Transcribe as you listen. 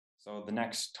So the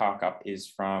next talk up is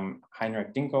from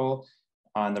Heinrich Dinkel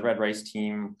on the RedRice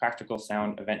team, Practical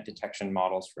Sound Event Detection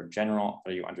Models for General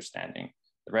Audio Understanding,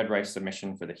 the RedRice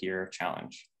submission for the HEAR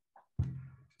challenge.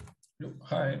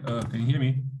 Hi, can you hear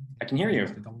me? I can hear you.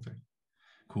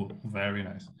 Cool, very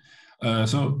nice.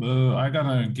 I'm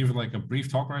gonna give like a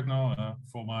brief talk right now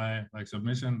for my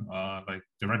submission, like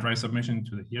the RedRice submission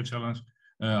to the HEAR challenge.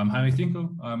 I'm Heinrich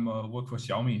Dinkel. I'm work for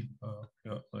Xiaomi,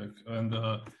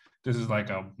 this is like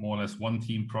a more or less one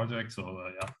team project. So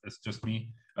yeah, it's just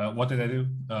me. What did I do?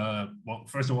 Well,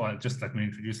 first of all, just let me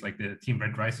introduce like the team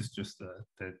RedRice is just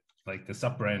the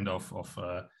sub brand of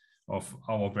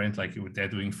our brand. Like they're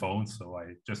doing phones, so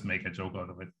I just make a joke out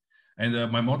of it.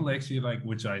 And my model actually,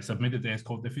 which I submitted there, is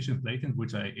called efficient latent,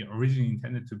 which I originally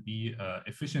intended to be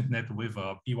efficient net with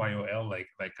a BYOL, like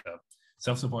a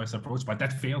self-supervised approach, but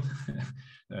that failed.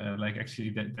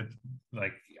 Actually,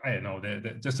 I don't know,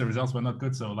 just the results were not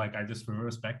good. So I just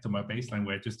reversed back to my baseline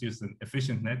where I just used an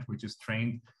efficient net, which is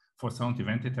trained for sound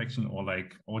event detection or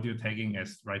audio tagging,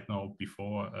 as right now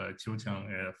before Chiu-Chang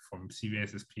from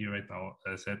CVSSP right now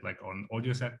said on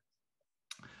audio set.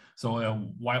 So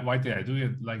why did I do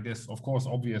it like this? Of course,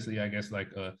 obviously, I guess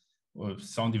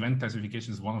sound event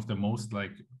classification is one of the most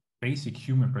basic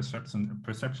human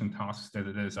perception tasks that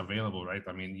is available, right?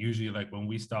 I mean, usually when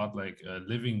we start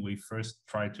living, we first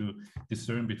try to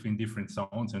discern between different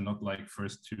sounds and not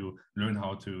first to learn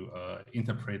how to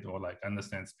interpret or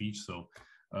understand speech. So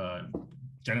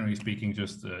generally speaking,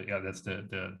 just yeah, that's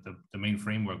the main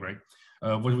framework, right?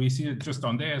 What we see just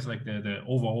on there is the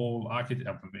overall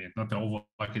architecture, not the overall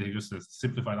architecture, just a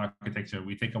simplified architecture.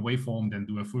 We take a waveform, then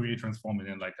do a Fourier transform, and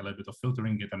then a little bit of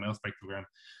filtering, get a MEL spectrogram,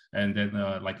 and then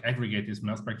aggregate this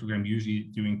MEL spectrogram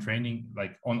usually during training,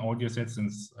 on audio sets,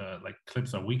 since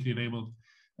clips are weakly labeled,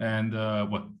 and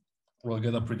we'll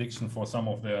get a prediction for some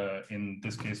of the, in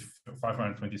this case,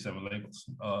 527 labels.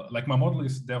 My model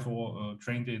is therefore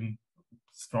trained in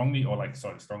strongly, or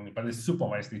strongly, but it's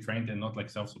supervisedly trained and not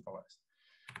self-supervised.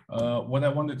 What I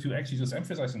wanted to actually just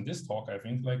emphasize in this talk, I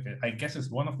think, I guess it's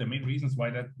one of the main reasons why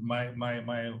that my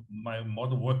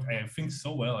model worked, I think,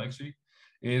 so well actually,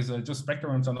 is just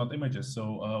spectrograms are not images.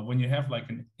 So when you have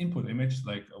an input image,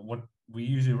 what we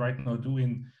usually right now do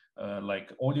in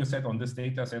audio set on this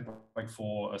data set,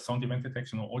 for sound event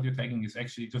detection or audio tagging, is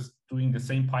actually just doing the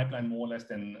same pipeline more or less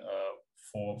than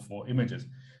for images.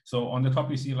 So on the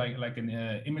top you see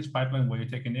an image pipeline where you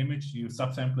take an image, you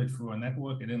subsample it through a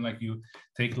network, and then you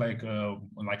take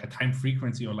a time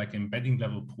frequency or embedding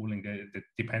level pooling that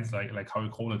depends how you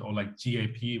call it, or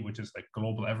GAP, which is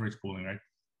global average pooling,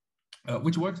 right?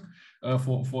 Which works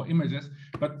for images,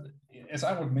 but as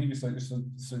I would maybe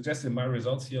suggest in my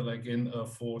results here,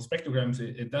 for spectrograms,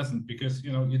 it doesn't, because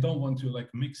you don't want to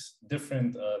mix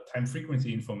different time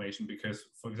frequency information, because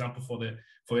for example for the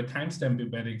timestamp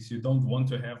embeddings, you don't want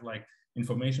to have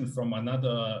information from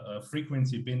another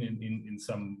frequency bin in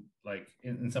some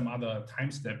some other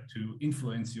time step to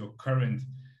influence your current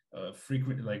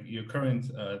your current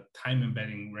time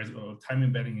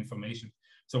embedding information.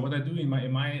 So what I do in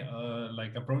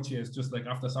my approach here is just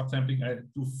after subsampling, I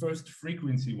do first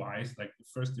frequency wise,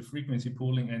 first the frequency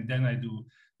pooling, and then I do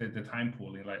the time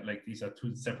pooling. These are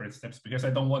two separate steps, because I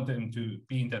don't want them to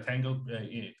be intertangled,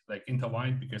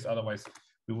 intertwined, because otherwise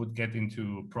we would get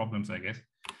into problems, I guess.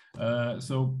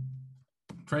 So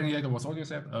training data was audio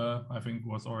set, I think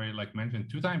was already mentioned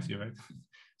 2 times here, right?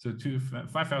 So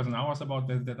 5,000 hours about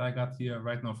that I got here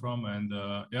right now from, and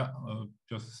yeah,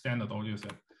 just standard audio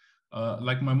set.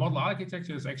 My model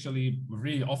architecture is actually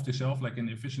really off the shelf, an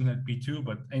efficient net B2,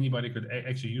 but anybody could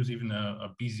actually use even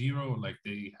a B0.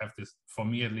 They have this, for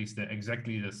me at least,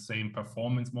 exactly the same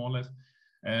performance more or less.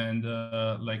 And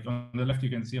on the left, you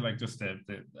can see just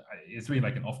it's really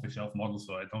an off the shelf model.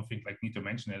 So I don't think need to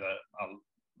mention it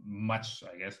much,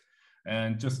 I guess.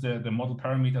 And just the model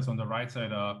parameters on the right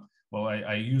side are, well,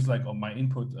 I use on my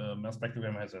input, MEL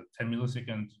spectrogram has a 10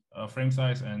 millisecond frame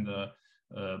size, and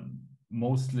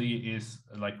mostly is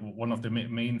one of the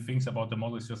main things about the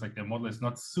model is just the model is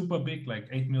not super big,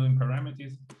 8 million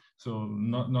parameters. So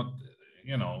not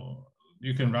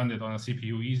you can run it on a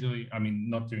CPU easily. I mean,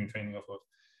 not during training, of course.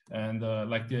 And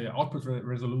the output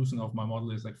resolution of my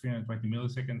model is 320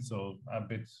 milliseconds, so a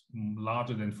bit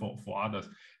larger than for others.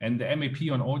 And the MAP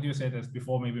on audio set, as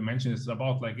before maybe mentioned, is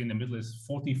about in the middle is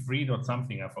 43 dot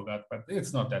something, I forgot, but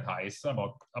it's not that high. It's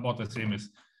about the same as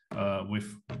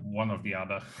with one of the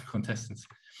other contestants.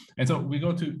 And so we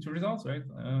go to results, right?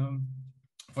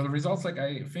 For the results,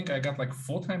 I think I got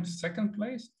 4 times second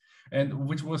place, and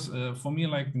which was for me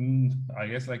I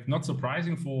guess not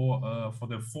surprising. For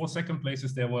the 4 second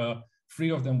places, there were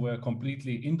 3 of them were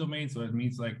completely in domain. So it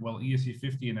means like, well,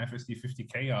 ESC50 and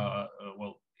FSD50K are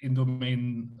well in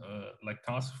domain like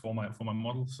tasks for my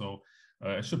model. So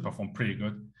it should perform pretty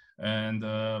good. And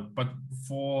but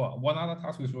for one other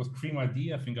task, which was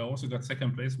CREAM-ID, I think I also got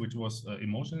second place, which was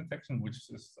emotion detection, which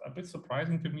is a bit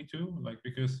surprising to me too, like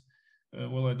because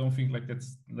well, I don't think like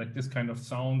that's like this kind of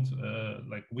sound,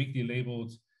 like weakly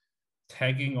labeled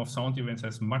tagging of sound events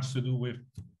has much to do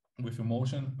with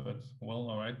emotion, but well,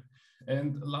 all right.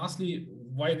 And lastly,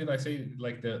 why did I say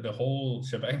like the whole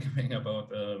shebang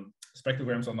about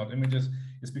spectrograms are not images?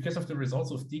 Is because of the results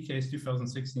of DK's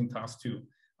 2016 task 2.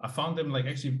 I found them like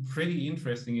actually pretty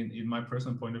interesting in my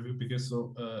personal point of view, because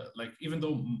so like even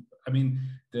though I mean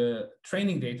the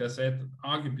training data set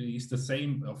arguably is the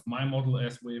same of my model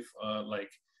as with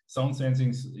like sound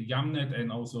sensing's YAMNet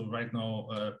and also right now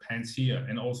PANS HEAR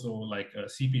and also like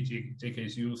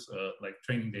CPJK's use like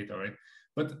training data, right?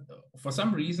 But for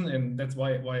some reason, and that's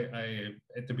why I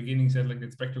at the beginning said like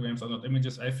that spectrograms are not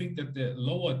images, I think that the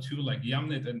lower two like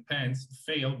YAMNet and PANS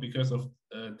fail because of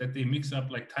that they mix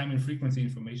up like time and frequency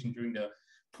information during the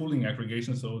pooling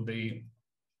aggregation. So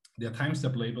their time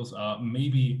step labels are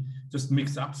maybe just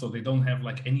mixed up, so they don't have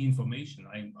like any information.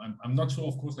 I'm not sure,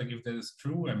 of course, like if that is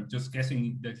true. I'm just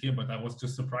guessing that here, but I was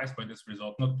just surprised by this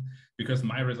result, not because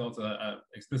my results are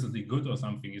explicitly good or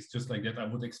something. It's just like that I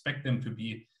would expect them to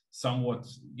be somewhat,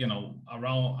 you know,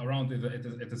 around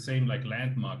at the same like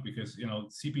landmark, because you know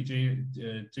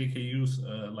JKU's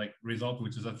like result,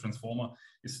 which is a transformer,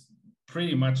 is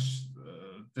pretty much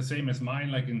the same as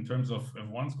mine, like in terms of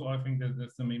F1 score. I think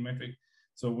that's the main metric.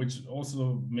 So which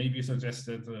also maybe suggests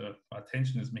that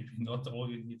attention is maybe not all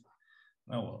you need.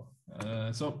 Oh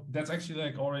well. So that's actually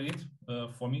like already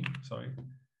it for me. Sorry.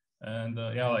 And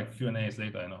yeah, like Q&A is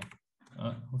later, I know.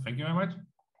 Well, thank you very much.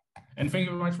 And thank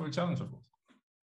you very much for the challenge, of course.